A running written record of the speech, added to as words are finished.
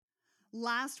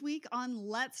Last week on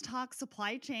Let's Talk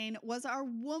Supply Chain was our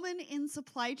Woman in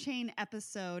Supply Chain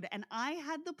episode, and I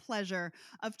had the pleasure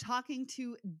of talking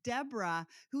to Deborah,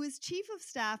 who is Chief of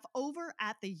Staff over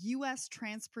at the U.S.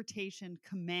 Transportation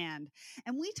Command.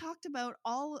 And we talked about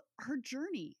all her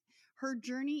journey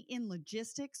in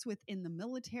logistics within the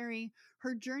military,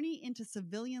 her journey into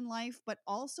civilian life, but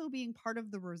also being part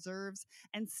of the reserves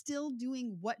and still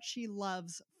doing what she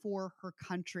loves for her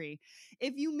country.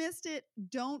 If you missed it,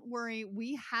 don't worry.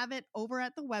 We have it over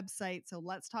at the website. So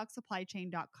let's talk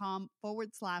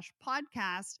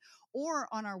supplychain.com/podcast or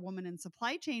on our Woman in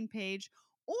Supply Chain page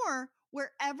or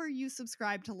wherever you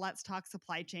subscribe to Let's Talk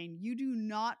Supply Chain. You do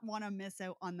not want to miss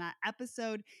out on that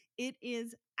episode. It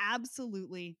is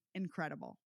absolutely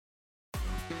incredible.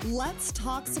 Let's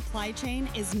Talk Supply Chain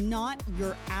is not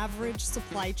your average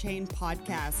supply chain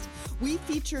podcast. We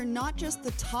feature not just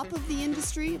the top of the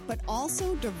industry, but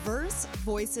also diverse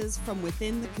voices from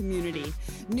within the community,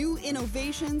 new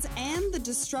innovations, and the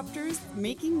disruptors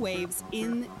making waves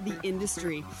in the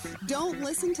industry. Don't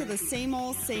listen to the same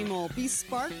old, same old. Be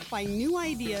sparked by new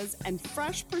ideas and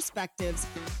fresh perspectives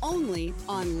only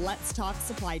on Let's Talk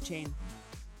Supply Chain.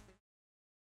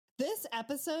 This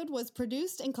episode was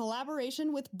produced in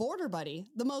collaboration with Border Buddy,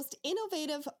 the most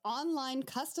innovative online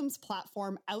customs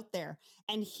platform out there.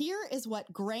 And here is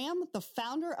what Graham, the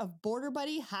founder of Border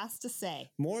Buddy, has to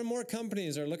say. More and more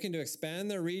companies are looking to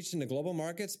expand their reach into global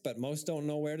markets, but most don't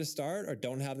know where to start or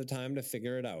don't have the time to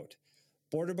figure it out.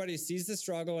 Border Buddy sees the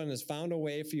struggle and has found a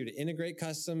way for you to integrate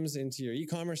customs into your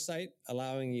e-commerce site,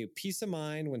 allowing you peace of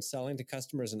mind when selling to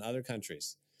customers in other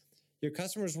countries. Your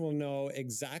customers will know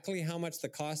exactly how much the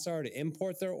costs are to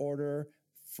import their order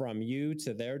from you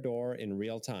to their door in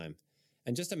real time.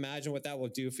 And just imagine what that will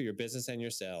do for your business and your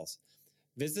sales.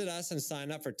 Visit us and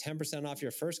sign up for 10% off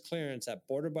your first clearance at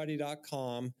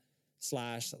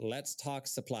borderbuddy.com/Let's Talk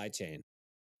Supply Chain.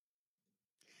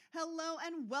 Hello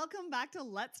and welcome back to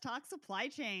Let's Talk Supply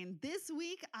Chain. This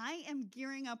week, I am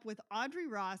gearing up with Audrey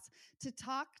Ross to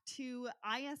talk to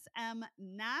ISM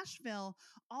Nashville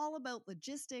all about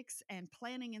logistics and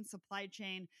planning in supply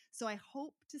chain. So I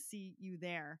hope to see you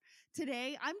there.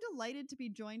 Today, I'm delighted to be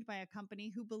joined by a company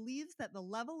who believes that the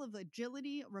level of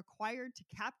agility required to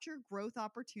capture growth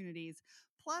opportunities,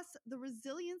 plus the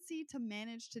resiliency to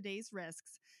manage today's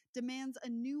risks, demands a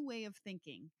new way of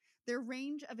thinking. Their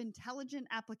range of intelligent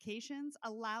applications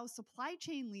allow supply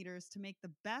chain leaders to make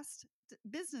the best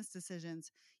business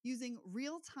decisions using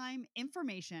real-time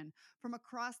information from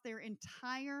across their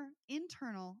entire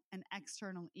internal and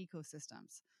external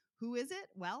ecosystems. Who is it?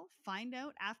 Well, find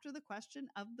out after the question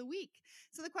of the week.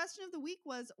 So the question of the week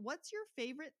was, what's your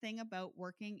favorite thing about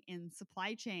working in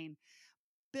supply chain?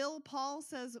 Bill Paul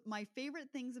says, my favorite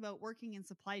things about working in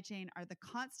supply chain are the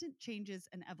constant changes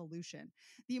and evolution,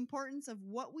 the importance of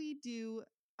what we do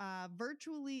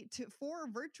for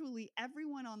virtually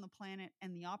everyone on the planet,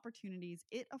 and the opportunities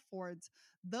it affords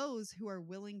those who are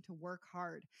willing to work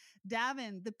hard.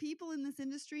 Davin, the people in this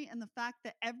industry and the fact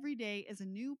that every day is a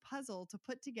new puzzle to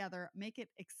put together make it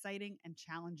exciting and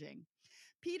challenging.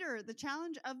 Peter, the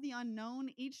challenge of the unknown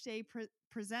each day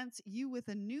presents you with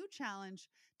a new challenge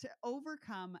to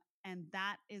overcome, and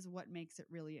that is what makes it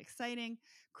really exciting.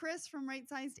 Chris from Right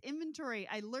Sized Inventory,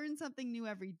 I learn something new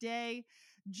every day.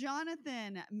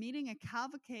 Jonathan, meeting a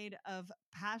cavalcade of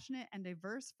passionate and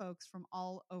diverse folks from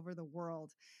all over the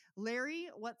world.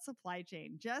 Larry, what supply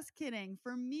chain? Just kidding.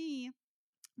 For me,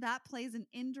 that plays an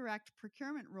indirect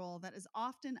procurement role that is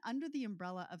often under the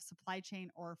umbrella of supply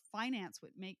chain or finance,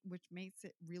 which makes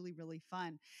it really, really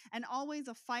fun. And always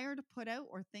a fire to put out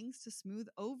or things to smooth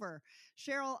over.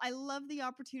 Cheryl, I love the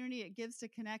opportunity it gives to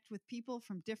connect with people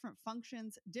from different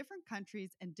functions, different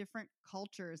countries, and different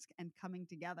cultures and coming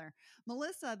together.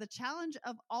 Melissa, the challenge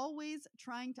of always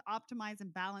trying to optimize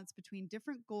and balance between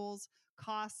different goals,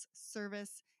 costs,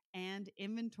 service, and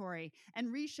inventory.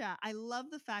 And Risha, I love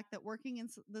the fact that working in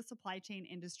the supply chain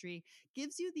industry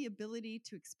gives you the ability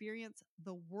to experience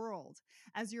the world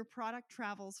as your product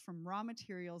travels from raw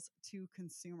materials to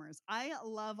consumers. I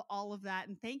love all of that.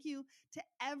 And thank you to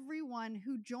everyone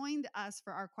who joined us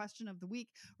for our question of the week.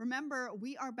 Remember,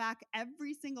 we are back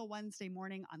every single Wednesday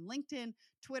morning on LinkedIn,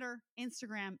 Twitter,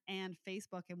 Instagram, and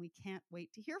Facebook, and we can't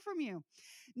wait to hear from you.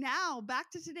 Now, back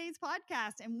to today's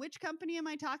podcast. And which company am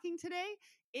I talking today?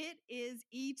 It is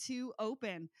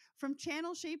E2Open. From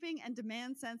channel shaping and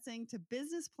demand sensing to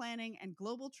business planning and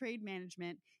global trade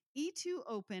management,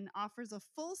 E2Open offers a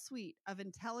full suite of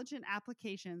intelligent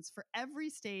applications for every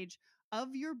stage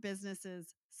of your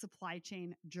business's supply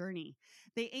chain journey.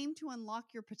 They aim to unlock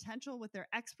your potential with their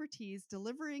expertise,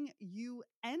 delivering you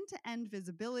end-to-end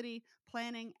visibility,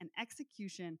 planning, and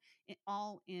execution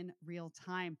all in real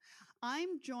time.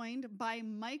 I'm joined by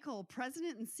Michael,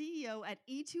 President and CEO at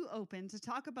E2Open, to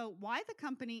talk about why the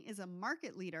company is a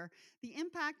market leader, the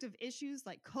impact of issues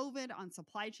like COVID on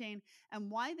supply chain,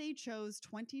 and why they chose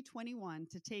 2021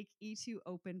 to take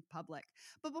E2Open public.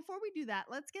 But before we do that,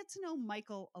 let's get to know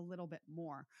Michael a little bit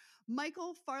more.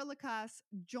 Michael Farlakas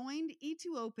joined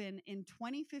E2Open in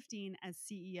 2015 as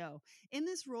CEO. In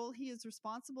this role, he is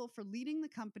responsible for leading the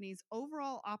company's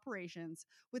overall operations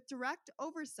with direct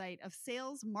oversight of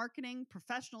sales, marketing,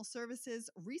 professional services,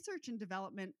 research and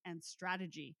development, and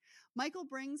strategy. Michael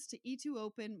brings to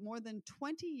E2Open more than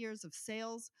 20 years of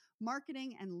sales,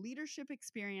 marketing, and leadership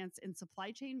experience in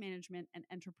supply chain management and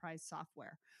enterprise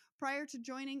software. Prior to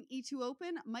joining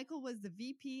E2Open, Michael was the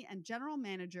VP and General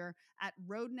Manager at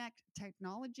Roadneck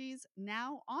Technologies,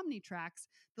 now Omnitrax,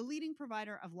 the leading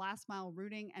provider of last mile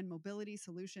routing and mobility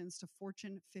solutions to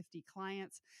Fortune 50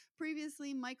 clients.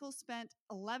 Previously, Michael spent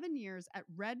 11 years at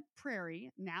Red Prairie,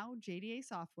 now JDA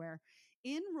Software,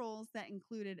 in roles that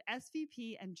included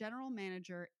SVP and General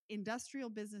Manager, Industrial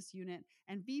Business Unit,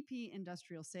 and VP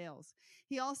Industrial Sales.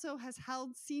 He also has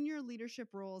held senior leadership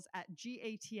roles at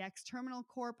GATX Terminal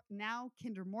Corp, now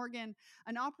Kinder Morgan,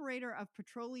 an operator of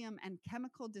petroleum and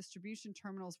chemical distribution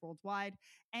terminals worldwide,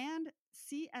 and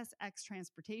CSX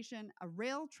Transportation, a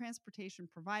rail transportation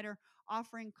provider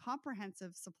offering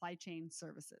comprehensive supply chain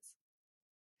services.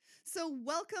 So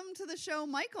welcome to the show,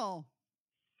 Michael.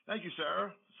 Thank you,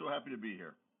 Sarah. So happy to be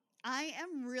here. I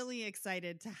am really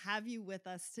excited to have you with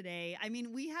us today. I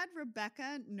mean, we had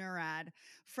Rebecca Nurad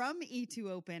from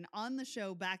E2Open on the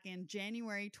show back in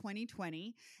January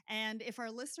 2020. And if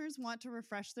our listeners want to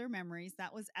refresh their memories,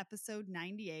 that was episode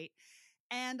 98.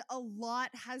 And a lot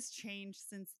has changed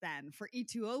since then for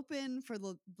E2Open, for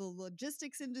the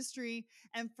logistics industry,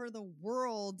 and for the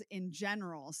world in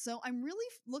general. So I'm really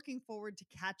looking forward to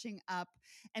catching up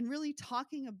and really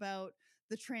talking about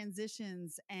the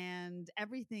transitions and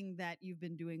everything that you've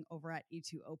been doing over at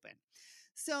E2Open.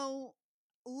 So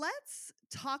let's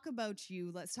talk about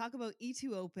you. Let's talk about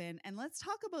E2Open, and let's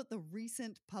talk about the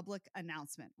recent public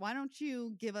announcement. Why don't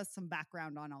you give us some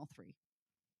background on all three?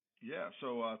 Yeah.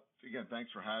 So again,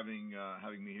 thanks for having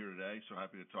me here today. So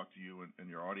happy to talk to you and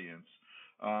your audience.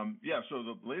 So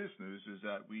the latest news is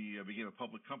that we became a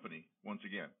public company once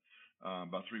again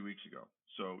about 3 weeks ago.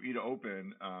 So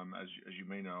E2Open, as you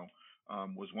may know,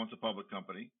 was once a public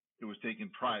company. It was taken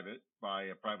private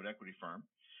by a private equity firm,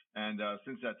 and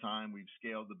since that time, we've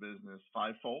scaled the business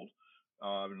fivefold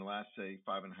in the last, say,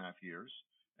 5.5 years,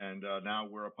 and now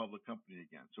we're a public company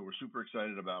again. So we're super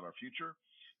excited about our future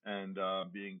and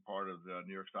being part of the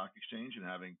New York Stock Exchange and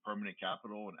having permanent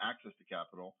capital and access to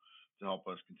capital to help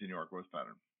us continue our growth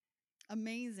pattern.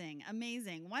 Amazing.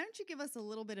 Amazing. Why don't you give us a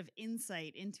little bit of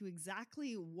insight into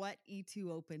exactly what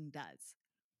E2Open does?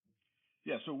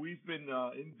 Yeah, so we've been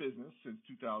in business since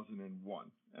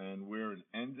 2001, and we're an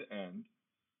end-to-end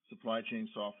supply chain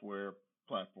software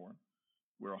platform.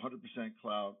 We're 100%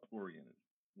 cloud oriented.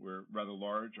 We're rather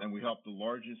large, and we help the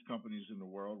largest companies in the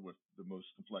world with the most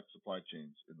complex supply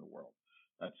chains in the world.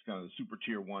 That's kind of the super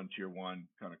tier one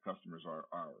kind of customers are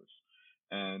ours.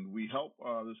 And we help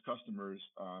those customers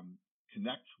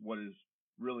connect what is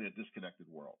really a disconnected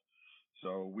world.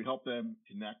 So we help them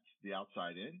connect the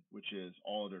outside in, which is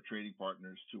all of their trading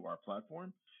partners to our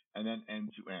platform, and then end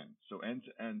to end. So end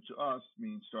to end to us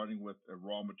means starting with a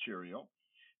raw material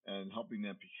and helping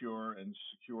them procure and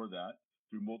secure that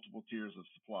through multiple tiers of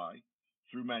supply,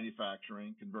 through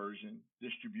manufacturing, conversion,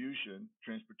 distribution,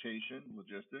 transportation,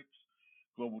 logistics,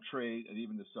 global trade, and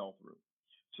even the sell-through.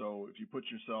 So if you put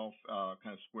yourself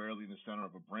kind of squarely in the center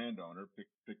of a brand owner,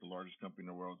 pick the largest company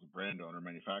in the world as a brand owner,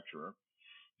 manufacturer,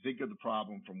 think of the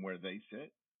problem from where they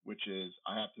sit, which is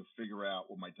I have to figure out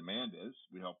what my demand is.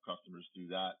 We help customers do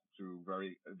that through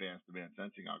very advanced demand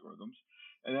sensing algorithms.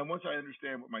 And then once I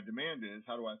understand what my demand is,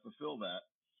 how do I fulfill that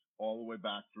all the way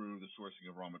back through the sourcing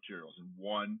of raw materials in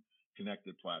one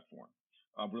connected platform?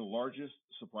 We're the largest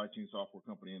supply chain software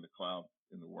company in the cloud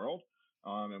in the world,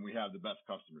 and we have the best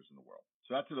customers in the world.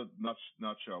 So that's in a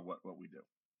nutshell what we do.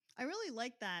 I really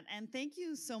like that. And thank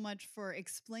you so much for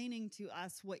explaining to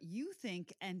us what you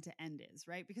think end to end is,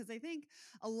 right? Because I think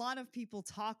a lot of people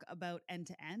talk about end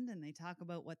to end and they talk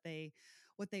about what they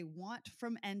what they want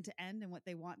from end to end and what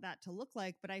they want that to look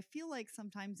like. But I feel like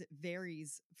sometimes it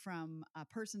varies from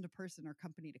person to person or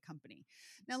company to company.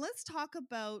 Now, let's talk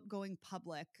about going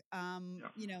public.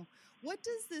 What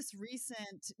does this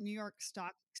recent New York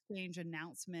Stock Exchange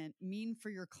announcement mean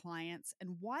for your clients?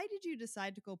 And why did you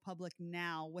decide to go public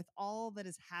now with all that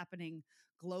is happening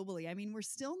globally? I mean, we're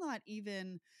still not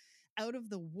even out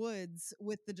of the woods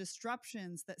with the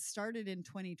disruptions that started in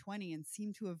 2020 and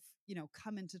seem to have,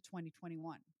 come into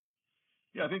 2021.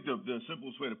 Yeah, I think the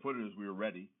simplest way to put it is we were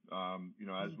ready.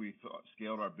 As we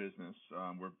scaled our business,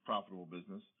 we're a profitable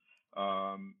business.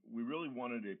 We really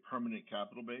wanted a permanent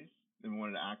capital base, and we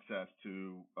wanted access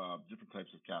to different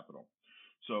types of capital.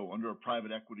 So under a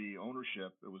private equity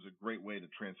ownership, it was a great way to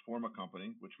transform a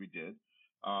company, which we did.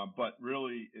 But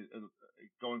really,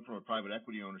 going from a private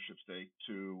equity ownership stake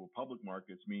to public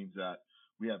markets means that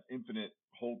we have infinite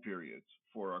hold periods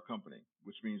for our company,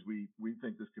 which means we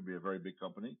think this could be a very big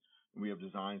company, and we have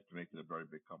designs to make it a very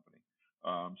big company.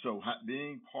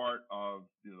 Being part of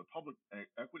the public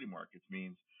equity markets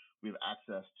means we have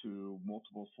access to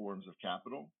multiple forms of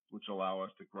capital, which allow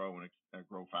us to grow and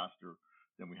grow faster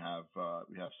than we have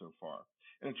so far.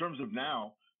 And in terms of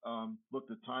now,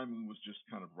 look, the timing was just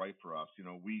kind of right for us.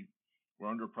 We're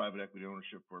under private equity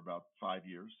ownership for about 5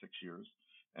 years, 6 years.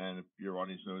 And if your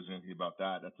audience knows anything about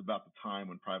that, that's about the time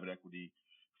when private equity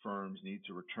firms need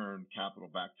to return capital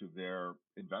back to their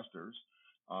investors.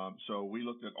 So we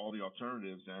looked at all the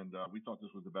alternatives, and we thought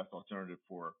this was the best alternative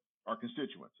for our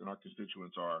constituents. And our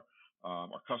constituents are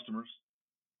our customers,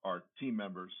 our team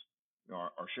members,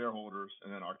 our shareholders,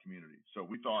 and then our community. So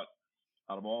we thought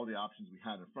out of all the options we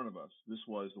had in front of us, this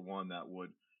was the one that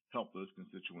would help those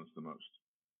constituents the most.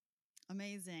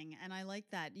 Amazing. And I like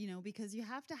that, because you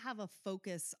have to have a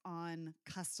focus on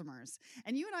customers.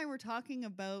 And you and I were talking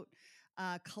about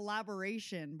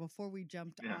collaboration before we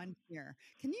jumped on here.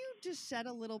 Can you just shed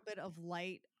a little bit of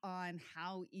light on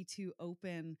how E2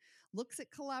 Open looks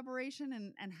at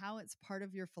collaboration and how it's part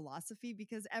of your philosophy?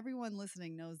 Because everyone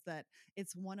listening knows that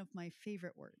it's one of my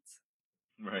favorite words.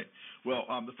 Right. Well,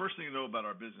 the first thing to know about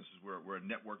our business is we're a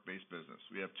network-based business.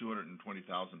 We have 220,000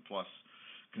 plus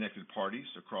connected parties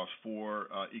across 4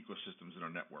 ecosystems in our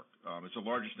network. It's the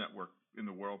largest network in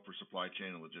the world for supply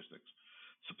chain and logistics.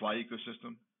 Supply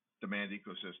ecosystem, demand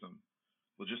ecosystem,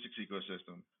 logistics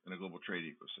ecosystem, and a global trade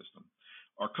ecosystem.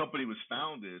 Our company was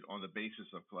founded on the basis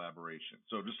of collaboration.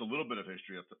 So just a little bit of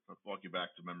history, I'll walk you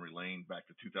back to memory lane, back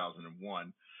to 2001.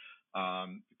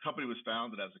 The company was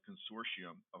founded as a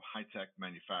consortium of high-tech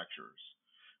manufacturers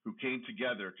who came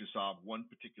together to solve one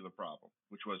particular problem,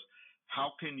 which was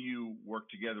how can you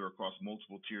work together across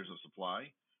multiple tiers of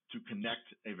supply to connect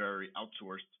a very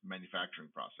outsourced manufacturing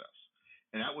process?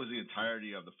 And that was the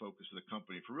entirety of the focus of the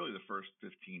company for really the first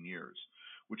 15 years,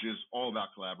 which is all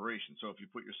about collaboration. So if you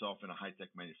put yourself in a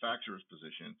high-tech manufacturer's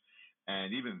position,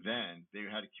 and even then, they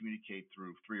had to communicate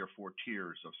through 3 or 4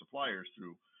 tiers of suppliers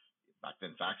through, back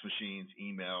then, fax machines,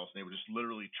 emails. And they would just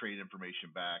literally trade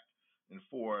information back and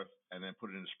forth and then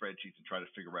put it into spreadsheets and try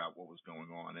to figure out what was going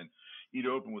on. And E2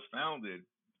 Open was founded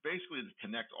basically to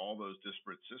connect all those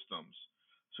disparate systems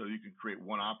so you can create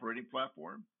one operating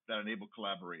platform that enabled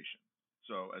collaboration.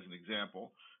 So as an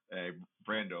example, a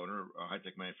brand owner, a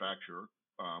high-tech manufacturer,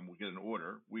 will get an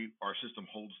order. Our system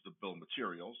holds the bill of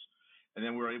materials, and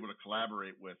then we're able to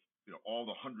collaborate with all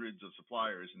the hundreds of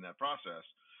suppliers in that process,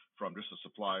 from just the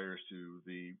suppliers to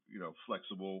the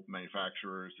flexible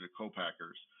manufacturers to the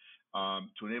co-packers,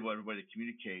 to enable everybody to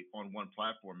communicate on one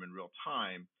platform in real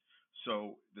time,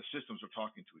 so the systems are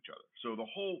talking to each other. So the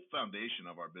whole foundation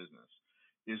of our business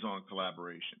is on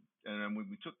collaboration. And then when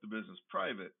we took the business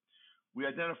private, we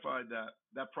identified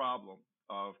that problem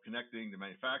of connecting the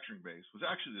manufacturing base was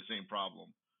actually the same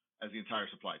problem as the entire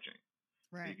supply chain.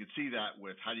 Right. You could see that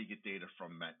with how do you get data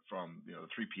from the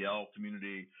 3PL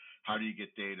community? How do you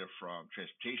get data from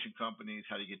transportation companies?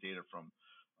 How do you get data from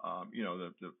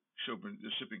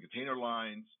the shipping container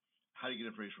lines? How do you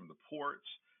get information from the ports?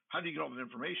 How do you get all that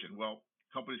information? Well,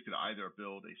 companies could either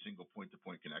build a single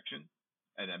point-to-point connection,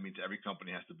 and that means every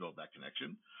company has to build that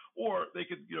connection, or they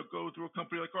could go through a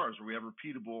company like ours where we have a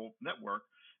repeatable network,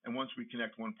 and once we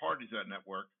connect one party to that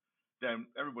network, then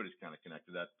everybody's kind of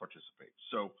connected that participates.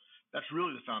 So that's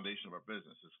really the foundation of our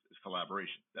business is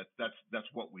collaboration. That's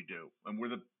what we do, and we're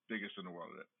the biggest in the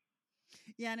world at it.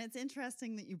 Yeah, and it's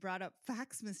interesting that you brought up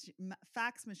fax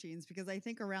machines, because I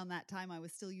think around that time I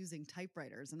was still using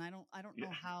typewriters, and I don't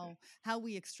know how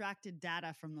we extracted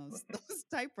data from those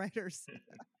typewriters.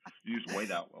 You use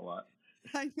whiteout a lot.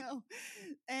 I know.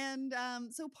 And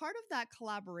so part of that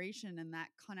collaboration and that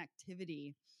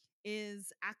connectivity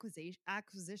is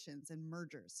acquisitions and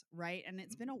mergers, right? And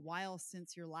it's been a while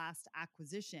since your last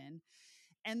acquisition,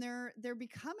 and they're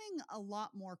becoming a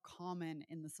lot more common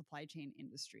in the supply chain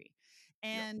industry.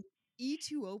 Yep. And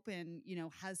E2 Open,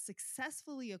 has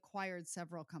successfully acquired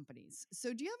several companies.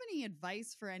 So do you have any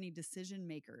advice for any decision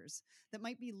makers that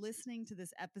might be listening to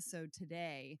this episode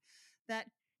today that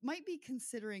might be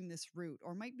considering this route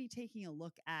or might be taking a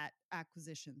look at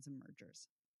acquisitions and mergers?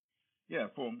 Yeah,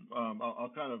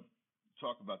 I'll kind of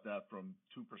talk about that from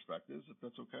two perspectives, if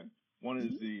that's okay. One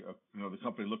is Hmm. the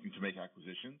company looking to make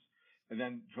acquisitions, and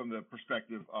then from the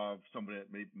perspective of somebody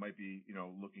that might be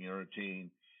looking to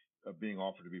entertain being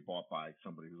offered to be bought by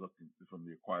somebody who's looking from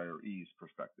the acquiree's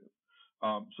perspective.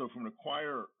 So from an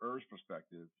acquirer's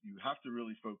perspective, you have to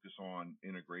really focus on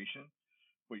integration,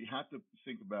 but you have to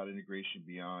think about integration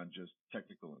beyond just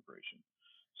technical integration.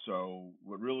 So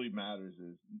what really matters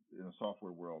is in a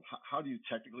software world, how do you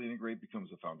technically integrate becomes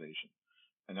the foundation,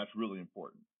 and that's really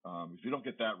important. If you don't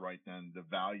get that right, then the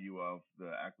value of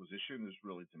the acquisition is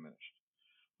really diminished.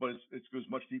 But it goes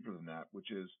much deeper than that,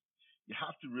 which is you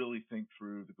have to really think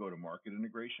through the go-to-market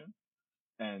integration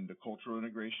and the cultural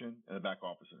integration and the back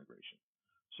office integration.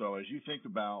 So as you think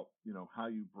about, how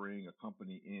you bring a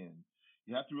company in,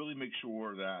 you have to really make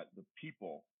sure that the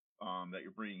people that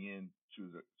you're bringing in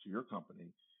to your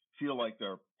company feel like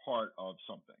they're part of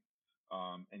something,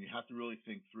 and you have to really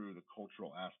think through the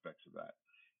cultural aspects of that,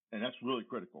 and that's really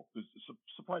critical because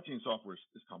supply chain software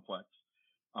is complex.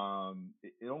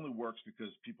 It only works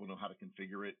because people know how to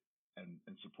configure it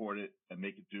and support it and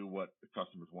make it do what the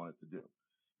customers want it to do.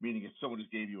 Meaning, if someone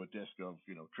just gave you a disk of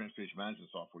transportation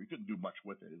management software, you couldn't do much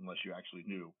with it unless you actually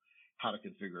knew how to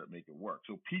configure it, make it work.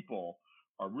 So people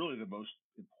are really the most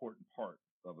important part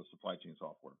of a supply chain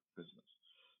software business.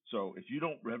 So if you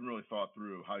haven't really thought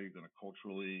through how you're going to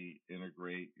culturally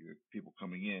integrate your people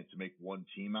coming in to make one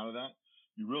team out of that,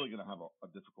 you're really going to have a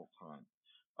difficult time.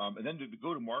 And then the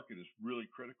go-to-market is really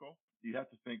critical. You have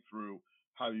to think through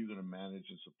how you're going to manage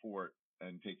and support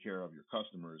and take care of your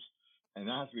customers. And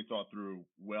that has to be thought through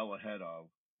well ahead of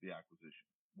the acquisition,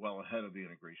 well ahead of the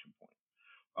integration point.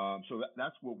 So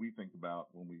that's what we think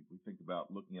about when we think about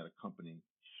looking at a company.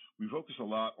 We focus a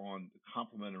lot on the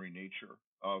complementary nature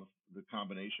of the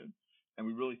combination, and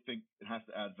we really think it has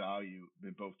to add value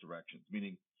in both directions,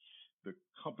 meaning the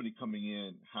company coming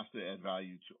in has to add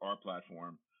value to our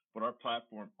platform, but our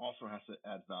platform also has to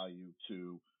add value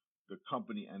to the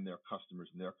company and their customers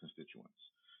and their constituents.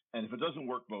 And if it doesn't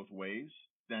work both ways,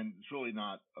 then it's really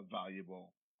not a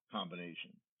valuable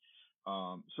combination.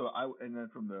 And then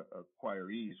from the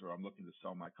acquirees, or I'm looking to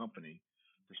sell my company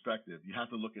perspective, you have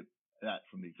to look at that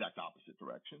from the exact opposite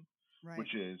direction, Right.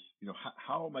 which is,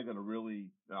 how am I going to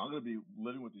I'm going to be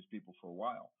living with these people for a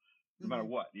while, no matter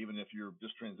what, even if you're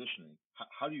just transitioning.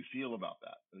 How do you feel about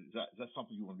that? Is that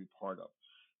something you want to be part of?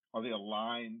 Are they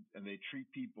aligned and they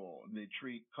treat people and they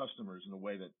treat customers in the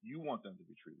way that you want them to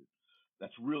be treated?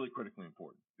 That's really critically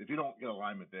important. If you don't get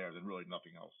alignment there, then really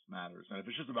nothing else matters. And if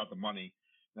it's just about the money,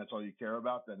 and that's all you care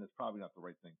about, then it's probably not the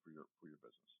right thing for your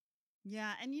business.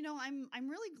 Yeah, and I'm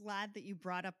really glad that you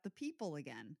brought up the people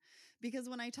again, because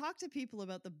when I talk to people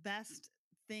about the best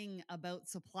thing about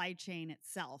supply chain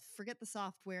itself, forget the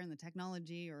software and the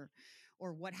technology or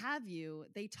what have you,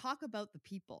 they talk about the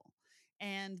people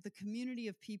and the community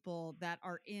of people that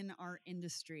are in our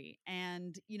industry.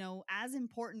 And, as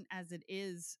important as it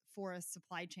is for a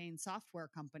supply chain software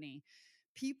company,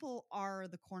 people are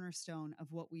the cornerstone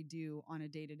of what we do on a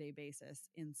day-to-day basis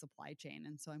in supply chain.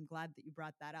 And so I'm glad that you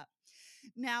brought that up.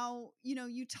 Now,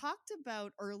 you talked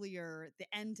about earlier the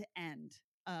end-to-end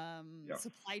Yeah.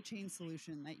 supply chain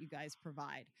solution that you guys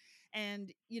provide.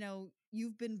 And,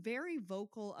 you've been very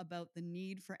vocal about the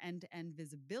need for end-to-end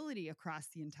visibility across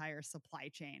the entire supply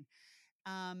chain.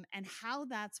 And how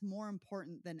that's more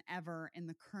important than ever in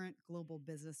the current global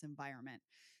business environment.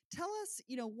 Tell us,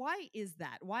 why is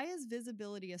that? Why is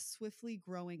visibility a swiftly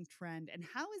growing trend? And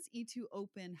how is E2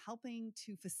 Open helping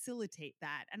to facilitate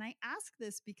that? And I ask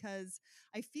this because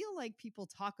I feel like people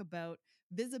talk about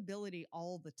visibility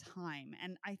all the time.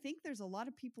 And I think there's a lot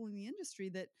of people in the industry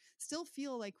that still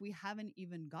feel like we haven't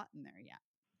even gotten there yet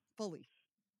fully.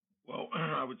 Well,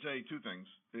 I would say two things.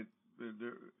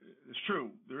 It's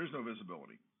true. There is no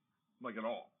visibility, like at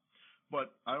all.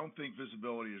 But I don't think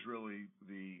visibility is really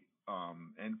the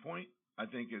endpoint. I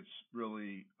think it's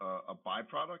really a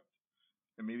byproduct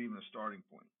and maybe even a starting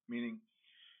point. Meaning,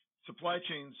 supply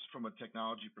chains from a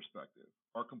technology perspective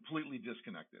are completely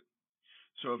disconnected.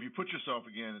 So if you put yourself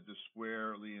again at the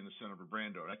squarely in the center of a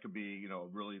Brando, that could be a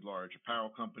really large apparel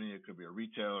company, it could be a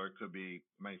retailer, it could be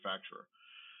a manufacturer.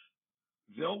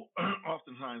 They'll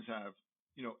oftentimes have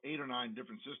 8 or 9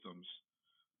 different systems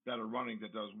that are running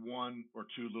that does one or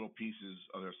two little pieces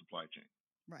of their supply chain.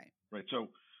 Right. Right. So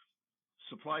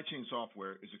supply chain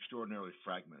software is extraordinarily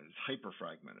fragmented. It's hyper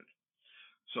fragmented.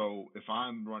 So if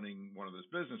I'm running one of those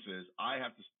businesses, I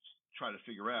have to try to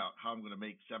figure out how I'm going to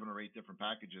make 7 or 8 different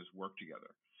packages work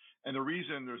together. And the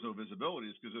reason there's no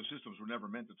visibility is because those systems were never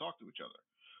meant to talk to each other.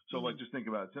 So like, just think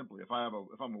about it simply. If I'm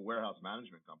a warehouse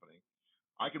management company,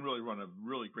 I can really run a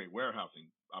really great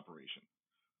warehousing operation.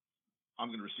 I'm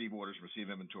going to receive orders, receive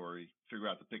inventory,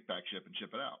 figure out the pick, pack, ship, and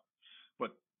ship it out.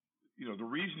 But the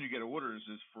reason you get orders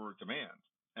is for demand,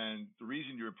 and the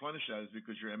reason you replenish that is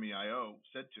because your MEIO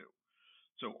said to.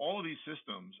 So all of these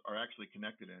systems are actually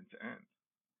connected end to end,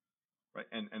 right?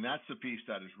 And that's the piece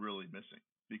that is really missing,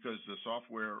 because the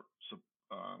software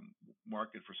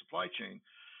market for supply chain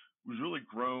was really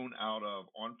grown out of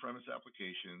on-premise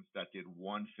applications that did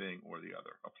one thing or the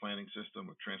other: a planning system,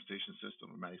 a transportation system,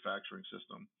 a manufacturing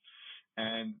system.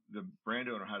 And the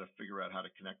brand owner had to figure out how to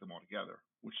connect them all together,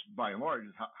 which by and large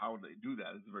is how they do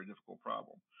that. It's a very difficult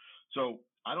problem. So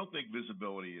I don't think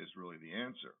visibility is really the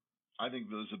answer. I think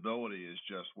visibility is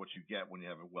just what you get when you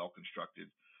have a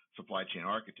well-constructed supply chain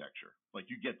architecture.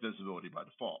 Like, you get visibility by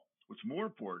default. What's more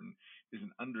important is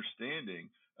an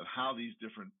understanding of how these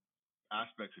different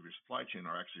aspects of your supply chain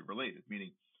are actually related,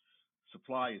 meaning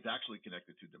supply is actually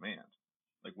connected to demand.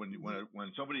 Like when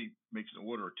somebody makes an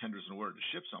order or tenders an order to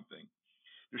ship something,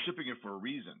 they're shipping it for a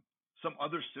reason. Some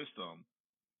other system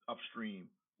upstream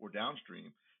or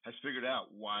downstream has figured out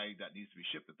why that needs to be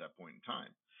shipped at that point in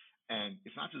time. And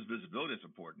it's not just visibility that's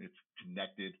important, it's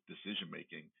connected decision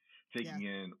making, taking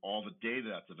in all the data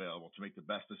that's available to make the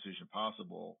best decision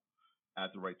possible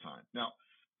at the right time. Now,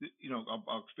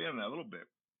 I'll expand on that a little bit.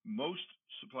 Most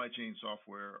supply chain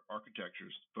software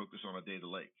architectures focus on a data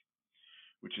lake,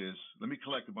 which is, let me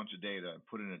collect a bunch of data and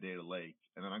put it in a data lake,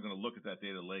 and then I'm going to look at that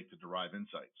data lake to derive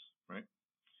insights, right?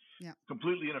 Yeah.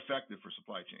 Completely ineffective for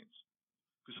supply chains,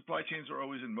 because supply chains are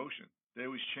always in motion. They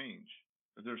always change.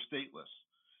 They're stateless.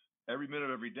 Every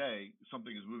minute, every day,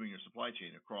 something is moving your supply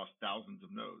chain across thousands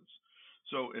of nodes.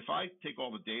 So if I take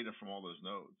all the data from all those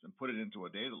nodes and put it into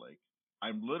a data lake,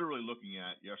 I'm literally looking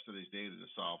at yesterday's data to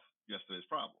solve yesterday's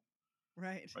problem.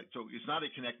 Right. So it's not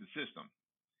a connected system.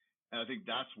 And I think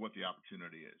that's what the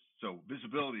opportunity is. So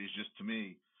visibility is just, to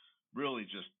me, really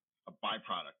just a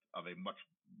byproduct of a much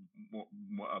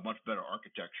better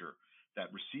architecture that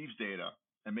receives data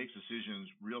and makes decisions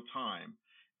real time,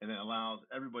 and then allows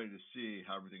everybody to see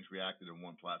how everything's reacted in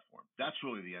one platform. That's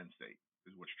really the end state,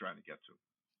 is what you're trying to get to.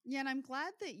 Yeah, and I'm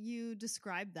glad that you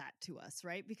described that to us,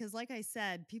 right? Because like I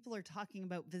said, people are talking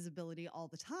about visibility all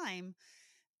the time,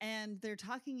 and they're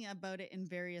talking about it in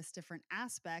various different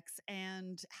aspects.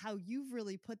 And how you've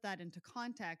really put that into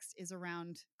context is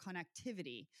around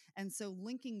connectivity. And so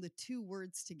linking the two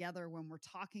words together when we're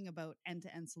talking about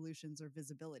end-to-end solutions or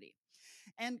visibility.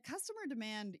 And customer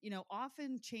demand,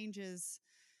 often changes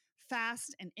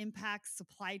fast and impacts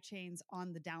supply chains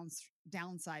on the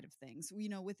downside of things.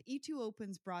 With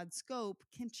E2Open's broad scope,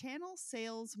 can channel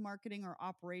sales, marketing, or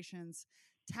operations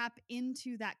tap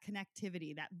into that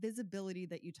connectivity, that visibility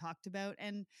that you talked about?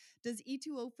 And does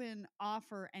E2Open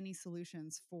offer any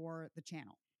solutions for the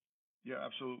channel? Yeah,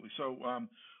 absolutely. So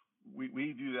we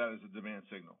view that as a demand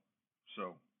signal.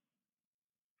 So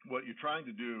what you're trying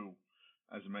to do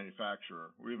as a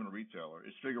manufacturer or even a retailer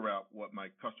is figure out what my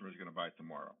customer is going to buy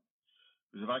tomorrow.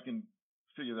 Because if I can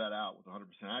figure that out with 100%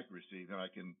 accuracy, then I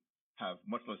can have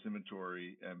much less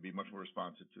inventory and be much more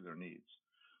responsive to their needs.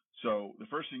 So the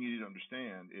first thing you need to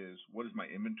understand is, what is my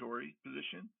inventory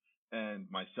position and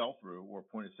my sell-through or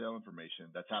point of sale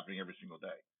information that's happening every single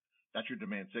day. That's your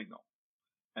demand signal.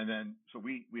 And then, so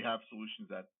we have solutions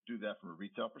that do that from a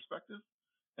retail perspective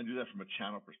and do that from a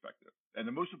channel perspective. And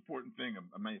the most important thing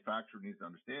a manufacturer needs to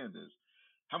understand is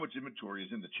how much inventory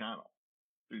is in the channel,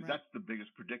 because that's the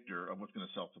biggest predictor of what's going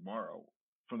to sell tomorrow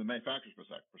from the manufacturer's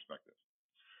perspective.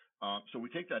 So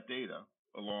we take that data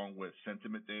along with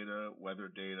sentiment data,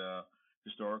 weather data,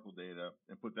 historical data,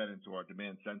 and put that into our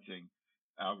demand sensing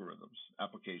algorithms,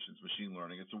 applications, machine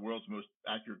learning. It's the world's most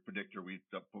accurate predictor. We've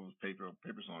published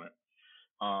papers on it.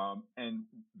 And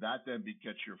that then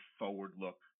gets your forward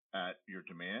look at your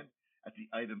demand at the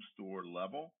item store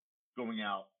level going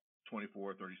out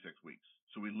 24, 36 weeks.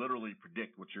 So we literally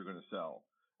predict what you're going to sell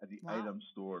at the item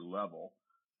store level.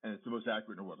 And it's the most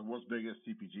accurate in the world. The world's biggest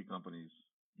CPG companies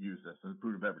use this, and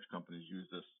food and beverage companies use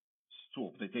this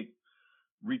tool. They take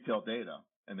retail data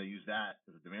and they use that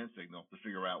as a demand signal to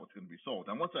figure out what's going to be sold.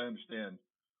 And once I understand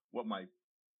what my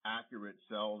accurate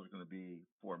sales are going to be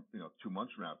for 2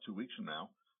 months from now, 2 weeks from now,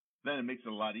 then it makes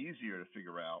it a lot easier to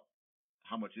figure out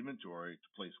how much inventory to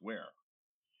place where.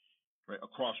 right,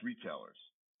 across retailers.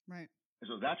 Right. And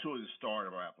so that's really the start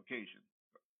of our application,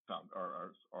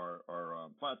 our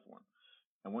platform.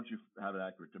 And once you have an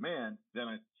accurate demand, then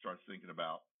I start thinking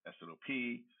about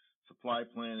SNOP, supply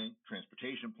planning,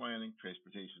 transportation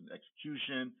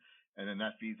execution, and then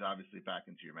that feeds obviously back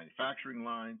into your manufacturing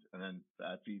lines, and then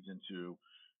that feeds into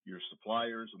your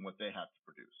suppliers and what they have to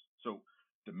produce. So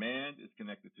demand is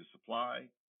connected to supply.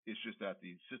 It's just that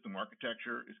the system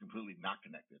architecture is completely not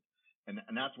connected, and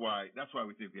that's why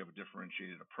we think we have a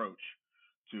differentiated approach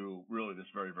to really this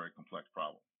very, very complex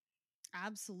problem.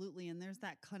 Absolutely. And there's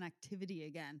that connectivity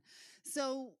again.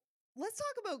 So let's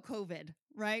talk about COVID,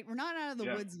 right? We're not out of the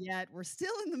woods yet. We're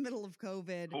still in the middle of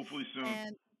COVID. Hopefully soon.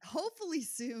 And hopefully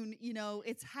soon,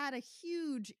 it's had a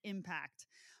huge impact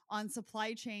on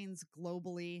supply chains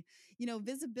globally.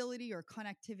 Visibility or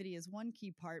connectivity is one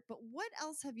key part, but what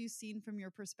else have you seen from your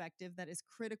perspective that is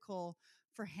critical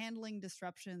for handling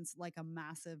disruptions like a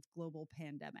massive global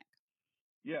pandemic?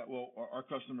 Yeah, well, our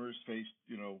customers faced,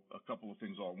 a couple of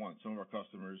things all at once. Some of our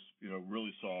customers, really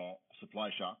saw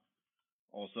supply shock.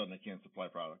 All of a sudden, they can't supply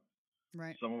product.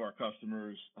 Right. Some of our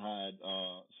customers had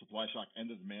supply shock and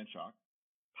a demand shock,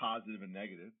 positive and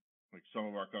negative. Like some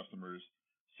of our customers'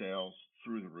 sales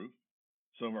through the roof.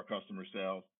 Some of our customer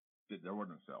sales, there were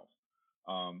no sales.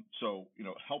 So,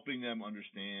 helping them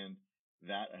understand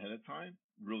that ahead of time,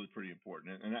 really pretty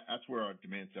important. And that's where our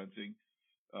demand sensing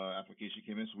application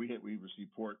came in. So we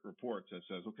received reports that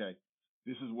says, okay,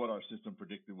 this is what our system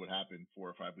predicted would happen 4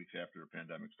 or 5 weeks after the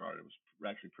pandemic started. It was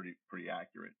actually pretty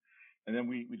accurate. And then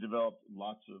we developed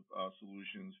lots of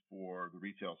solutions for the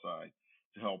retail side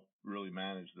to help really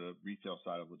manage the retail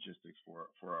side of logistics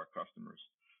for our customers.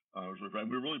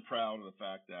 We're really proud of the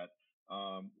fact that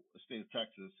the state of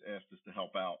Texas asked us to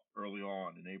help out early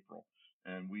on in April.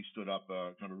 And we stood up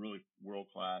kind of a really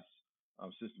world-class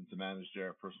system to manage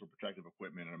their personal protective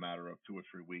equipment in a matter of 2 or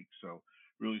 3 weeks. So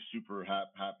really super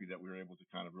happy that we were able to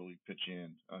kind of really pitch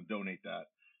in and donate that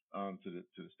to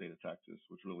the state of Texas,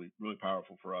 which really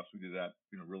powerful for us. We did that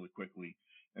really quickly,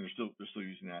 and they're still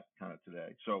using that kind of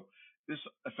today. So this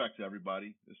affects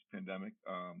everybody, this pandemic,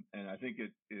 and I think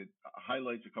it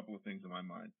highlights a couple of things in my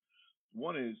mind.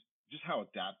 One is just how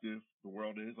adaptive the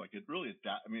world is. Like it really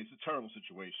I mean, it's a terrible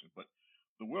situation, but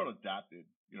the world adapted,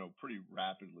 pretty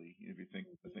rapidly if you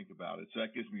think about it. So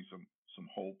that gives me some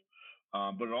hope.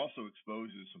 But it also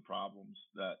exposes some problems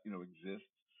that, exist,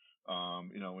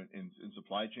 in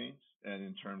supply chains and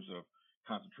in terms of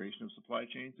concentration of supply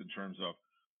chains, in terms of,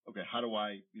 okay, how do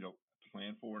I,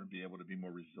 plan for and be able to be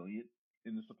more resilient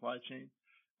in the supply chain?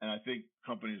 And I think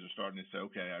companies are starting to say,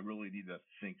 okay, I really need to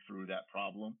think through that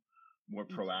problem more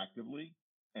proactively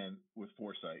and with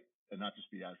foresight and not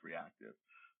just be as reactive.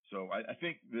 So I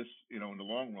think this, in the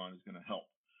long run is going to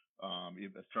help,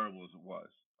 as terrible as it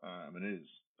was. It is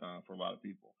for a lot of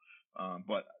people.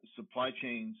 But supply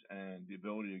chains and the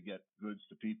ability to get goods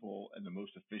to people in the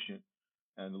most efficient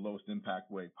and the lowest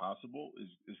impact way possible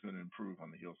is going to improve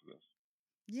on the heels of this.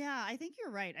 Yeah, I think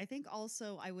you're right. I think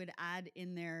also I would add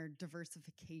in there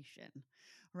diversification,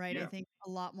 right? Yeah. I think a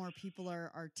lot more people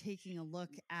are taking a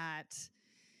look at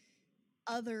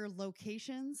other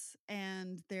locations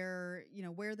and their,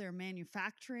 where they're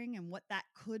manufacturing and what that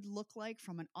could look like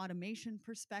from an automation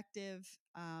perspective,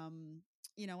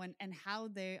 and how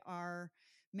they are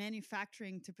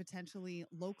manufacturing to potentially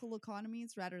local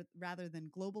economies rather than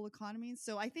global economies.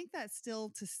 So I think that's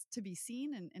still to be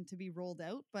seen and to be rolled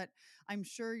out, but I'm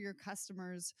sure your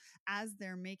customers, as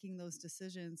they're making those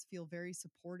decisions, feel very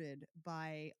supported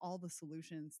by all the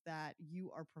solutions that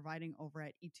you are providing over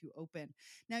at E2Open.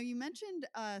 Now, you mentioned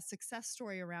a success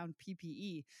story around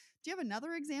PPE. Do you have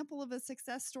another example of a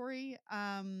success story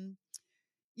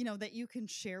that you can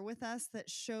share with us that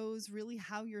shows really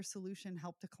how your solution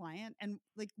helped a client? And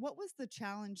like, what was the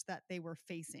challenge that they were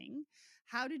facing?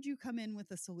 How did you come in with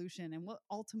a solution, and what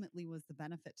ultimately was the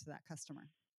benefit to that customer?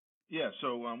 Yeah,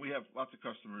 so we have lots of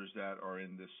customers that are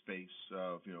in this space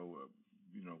of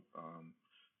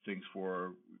things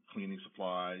for cleaning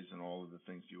supplies and all of the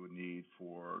things you would need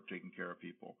for taking care of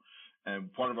people.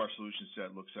 And part of our solution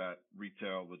set looks at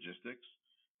retail logistics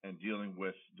and dealing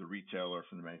with the retailer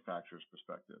from the manufacturer's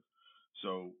perspective.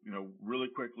 So, really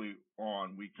quickly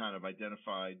on, we kind of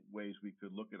identified ways we could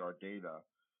look at our data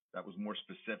that was more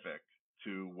specific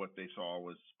to what they saw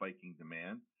was spiking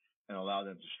demand and allow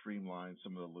them to streamline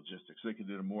some of the logistics. So they could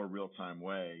do it in a more real-time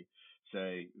way,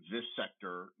 say this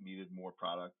sector needed more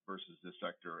product versus this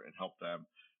sector, and help them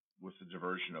with the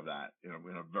diversion of that in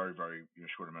a very, very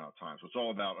short amount of time. So it's all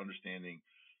about understanding,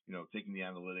 taking the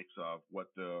analytics of what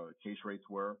the case rates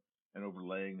were and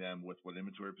overlaying them with what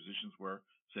inventory positions were,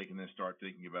 so they can then start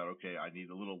thinking about, okay, I need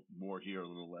a little more here, a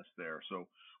little less there. So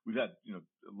we've had,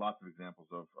 lots of examples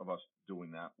of us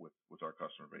doing that with our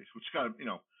customer base, which kind of,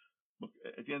 look,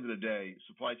 at the end of the day,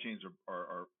 supply chains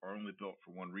are only built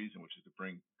for one reason, which is to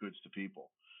bring goods to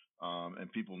people.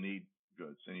 And people need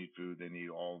goods. They need food. They need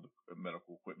all the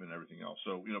medical equipment and everything else.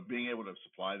 So, being able to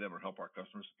supply them or help our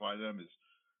customers supply them is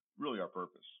really our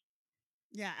purpose.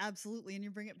 Yeah, absolutely. And you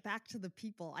bring it back to the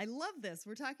people. I love this.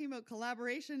 We're talking about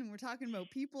collaboration and we're talking about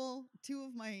people, two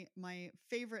of my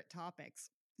favorite topics.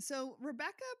 So,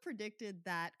 Rebecca predicted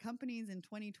that companies in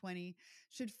 2020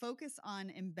 should focus on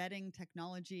embedding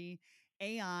technology,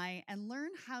 AI, and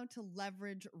learn how to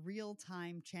leverage real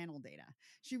time channel data.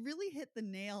 She really hit the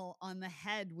nail on the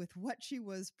head with what she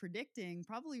was predicting,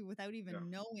 probably without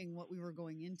even knowing what we were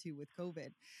going into with COVID.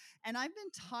 And I've been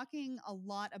talking a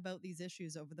lot about these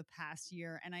issues over the past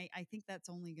year, and I think that's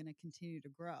only going to continue to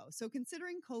grow. So,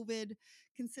 considering COVID,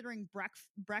 considering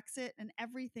Brexit, and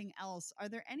everything else, are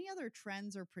there any other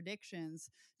trends or predictions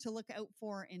to look out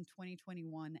for in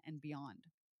 2021 and beyond?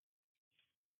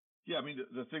 Yeah, I mean,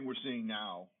 the thing we're seeing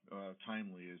now,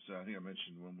 timely, is I think I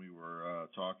mentioned when we were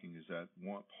talking, is that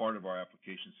one part of our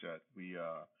application set, we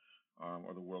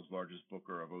are the world's largest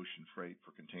booker of ocean freight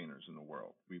for containers in the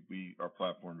world. Our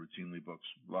platform routinely books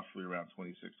roughly around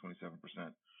 26-27%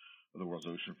 of the world's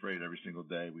ocean freight every single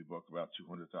day. We book about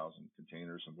 200,000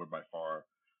 containers, and we're by far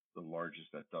the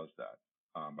largest that does that,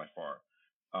 by far.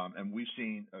 And we've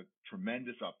seen a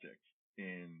tremendous uptick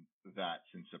in that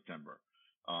since September.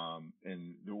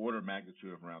 And the order of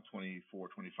magnitude of around 24-25%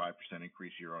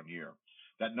 increase year on year.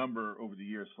 That number over the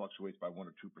years fluctuates by 1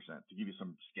 or 2%, to give you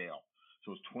some scale.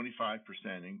 So it's 25%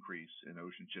 increase in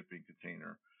ocean shipping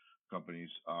container companies,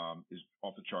 is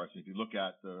off the charts. And if you look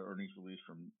at the earnings release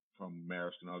from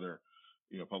Maersk and other,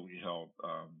 publicly held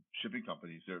shipping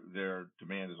companies, their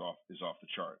demand is off the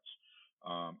charts.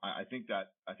 I think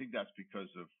that's because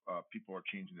of people are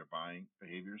changing their buying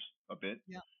behaviors a bit.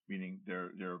 Yeah. Meaning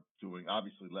they're doing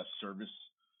obviously less service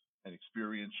and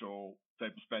experiential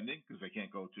type of spending because they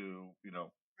can't go to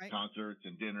Right. concerts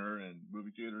and dinner and movie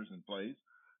theaters and plays.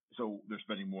 So they're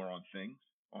spending more on things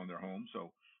on their home.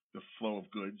 So the flow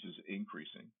of goods is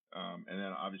increasing. And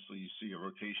then obviously you see a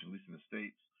rotation, at least in the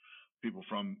States, people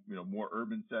from more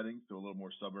urban settings to a little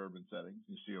more suburban settings.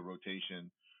 You see a rotation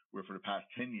where for the past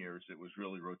 10 years it was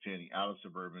really rotating out of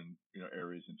suburban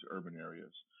areas into urban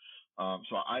areas.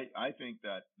 So I think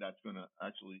that's going to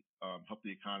actually help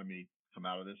the economy come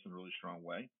out of this in a really strong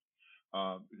way.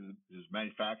 Because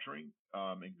manufacturing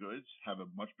and goods have a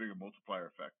much bigger multiplier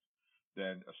effect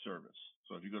than a service.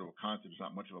 So if you go to a concert, there's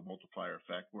not much of a multiplier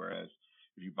effect. Whereas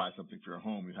if you buy something for your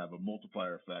home, you have a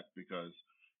multiplier effect because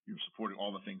you're supporting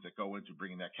all the things that go into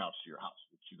bringing that couch to your house.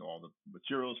 It's, all the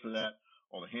materials for that,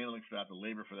 all the handling for that, the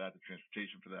labor for that, the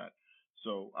transportation for that.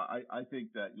 So I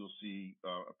think that you'll see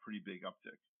a pretty big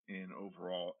uptick in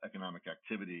overall economic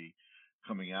activity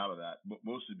coming out of that, but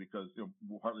mostly because,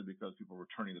 partly because people are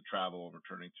returning to travel and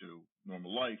returning to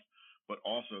normal life, but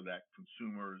also that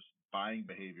consumers' buying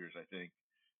behaviors, I think,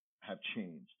 have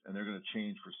changed, and they're going to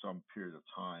change for some period of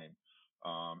time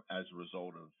as a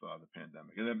result of the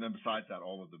pandemic. And then besides that,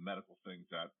 all of the medical things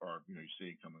that are, you're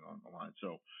seeing coming on the line.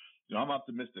 So, I'm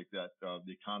optimistic that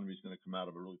the economy is going to come out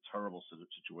of a really terrible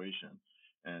situation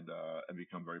and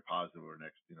become very positive over the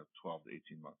next 12 to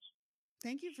 18 months.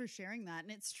 Thank you for sharing that.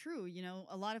 And it's true,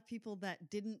 a lot of people that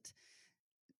didn't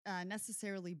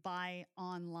necessarily buy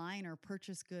online or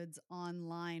purchase goods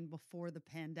online before the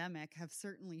pandemic have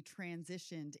certainly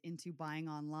transitioned into buying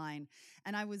online.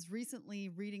 And I was recently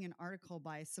reading an article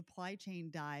by Supply Chain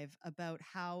Dive about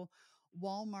how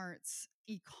Walmart's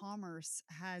e-commerce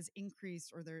has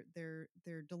increased, or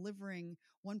they're delivering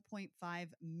 1.5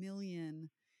 million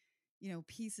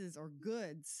pieces or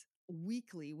goods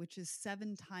weekly, which is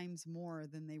 7 times more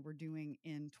than they were doing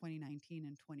in 2019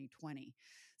 and 2020.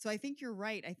 So I think you're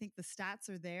right. I think the stats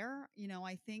are there.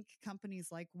 I think companies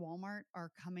like Walmart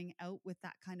are coming out with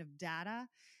that kind of data.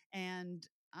 And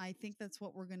I think that's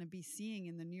what we're going to be seeing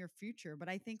in the near future. But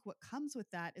I think what comes with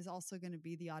that is also going to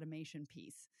be the automation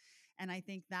piece. And I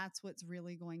think that's what's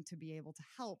really going to be able to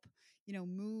help,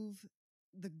 move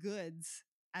the goods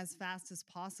as fast as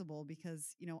possible,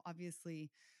 because,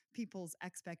 obviously people's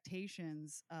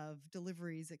expectations of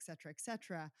deliveries, et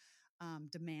cetera,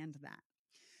 demand that.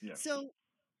 Yeah. So,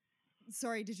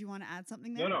 sorry, did you want to add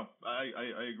something there? No,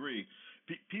 I agree.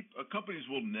 Companies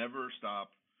will never stop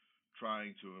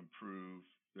trying to improve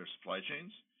their supply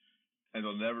chains, and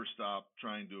they'll never stop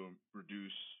trying to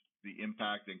reduce the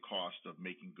impact and cost of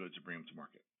making goods and bring them to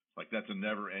market. Like, that's a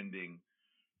never-ending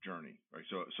journey, right?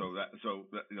 So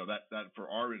that for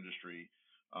our industry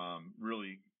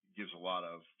really gives a lot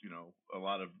of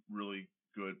really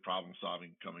good problem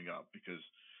solving coming up, because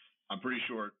I'm pretty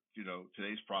sure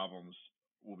today's problems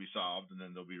will be solved and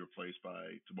then they'll be replaced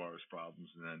by tomorrow's problems,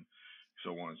 and then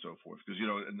so on and so forth. Because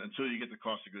until you get the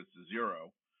cost of goods to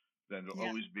zero, then there'll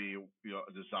always be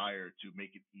a desire to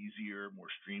make it easier, more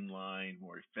streamlined,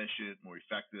 more efficient, more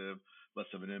effective,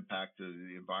 less of an impact to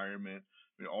the environment.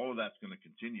 I mean, all of that's going to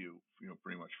continue,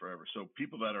 pretty much forever. So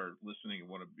people that are listening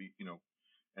and want to be,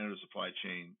 enter the supply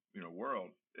chain,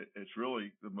 world, it's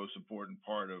really the most important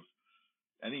part of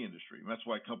any industry. And that's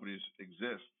why companies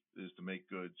exist, is to make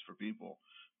goods for people.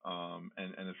 And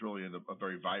it's really a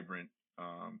very vibrant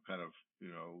kind of,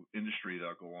 industry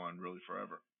that'll go on really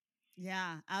forever.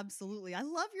 Yeah, absolutely. I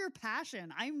love your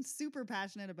passion. I'm super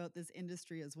passionate about this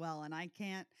industry as well. And I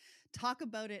can't talk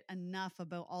about it enough,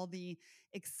 about all the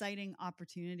exciting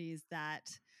opportunities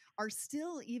that are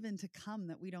still even to come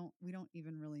that we don't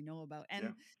even really know about.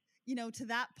 And to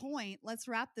that point, let's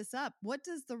wrap this up. What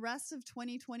does the rest of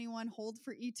 2021 hold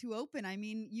for E2 Open? I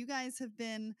mean, you guys have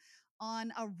been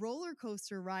on a roller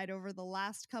coaster ride over the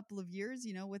last couple of years,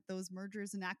 with those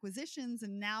mergers and acquisitions,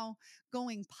 and now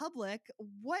going public.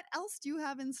 What else do you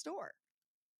have in store?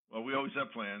 Well, we always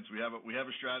have plans. We have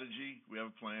a strategy. We have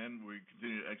a plan. We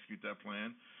continue to execute that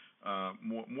plan.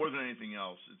 More than anything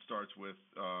else, it starts with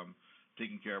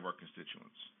taking care of our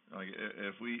constituents. Like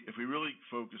if we really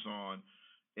focus on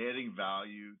adding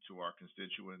value to our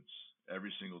constituents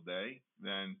every single day,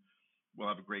 then we'll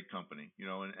have a great company.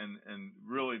 And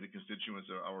really the constituents,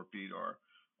 I'll repeat, are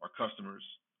our customers,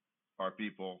 our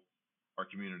people, our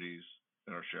communities,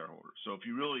 and our shareholders. So if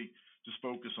you really just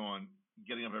focus on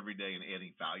getting up every day and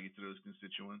adding value to those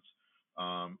constituents,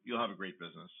 you'll have a great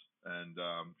business, and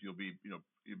you'll be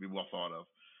well thought of.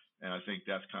 And I think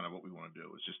that's kind of what we want to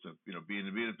do, is just to be in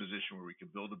a position where we can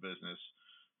build a business,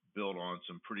 build on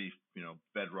some pretty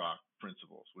bedrock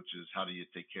principles, which is how do you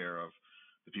take care of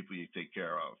the people you take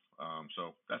care of.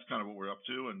 So that's kind of what we're up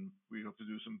to, and we hope to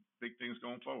do some big things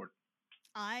going forward.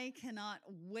 I cannot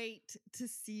wait to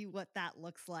see what that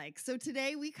looks like. So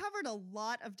today we covered a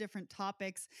lot of different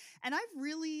topics, and I've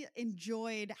really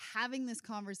enjoyed having this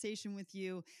conversation with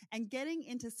you and getting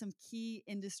into some key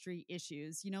industry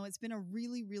issues. It's been a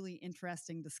really, really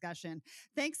interesting discussion.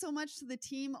 Thanks so much to the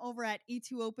team over at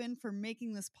E2 Open for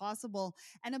making this possible.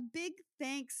 And a big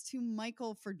thanks to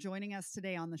Michael for joining us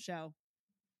today on the show.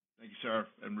 Thank you, Sarah.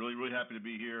 I'm really, really happy to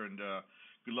be here, and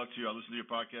good luck to you. I listen to your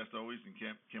podcast always, and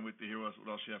can't wait to hear what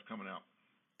else you have coming out.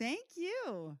 Thank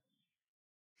you.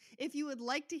 If you would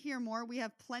like to hear more, we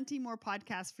have plenty more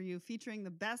podcasts for you featuring the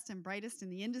best and brightest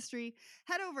in the industry.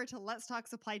 Head over to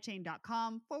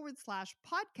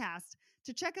letstalksupplychain.com/podcast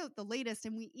to check out the latest.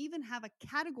 And we even have a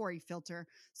category filter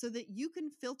so that you can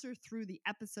filter through the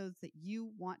episodes that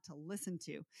you want to listen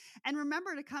to. And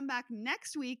remember to come back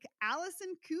next week.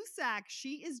 Allison Cusack,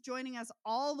 she is joining us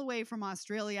all the way from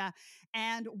Australia.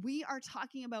 And we are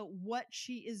talking about what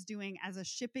she is doing as a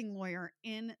shipping lawyer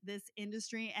in this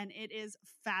industry. And it is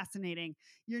fascinating.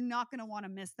 You're not going to want to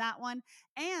miss that one.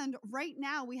 And right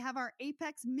now we have our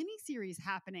Apex mini series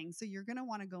happening. So you're going to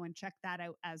want to go and check that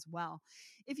out as well.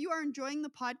 If you are enjoying the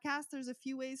podcast, there's a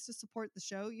few ways to support the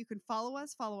show. You can follow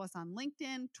us on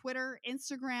LinkedIn, Twitter,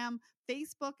 Instagram,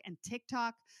 Facebook, and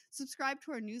TikTok. Subscribe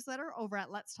to our newsletter over at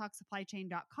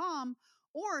letstalksupplychain.com,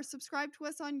 or subscribe to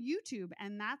us on YouTube,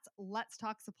 and that's Let's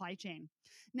Talk Supply Chain.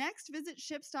 Next, visit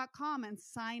ships.com and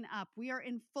sign up. We are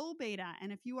in full beta,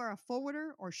 and if you are a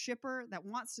forwarder or shipper that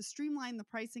wants to streamline the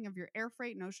pricing of your air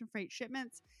freight and ocean freight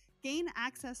shipments, gain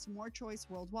access to more choice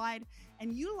worldwide,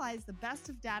 and utilize the best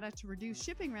of data to reduce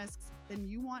shipping risks, then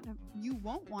you won't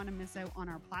want to miss out on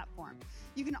our platform.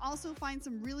 You can also find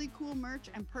some really cool merch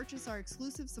and purchase our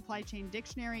exclusive supply chain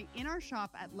dictionary in our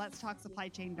shop at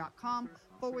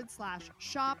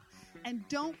letstalksupplychain.com/shop. And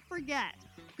don't forget,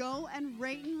 go and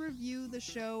rate and review the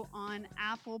show on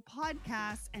Apple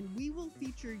Podcasts, and we will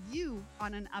feature you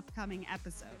on an upcoming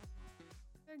episode.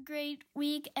 A great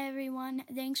week, everyone.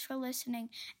 Thanks for listening.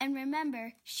 And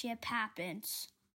remember, ship happens.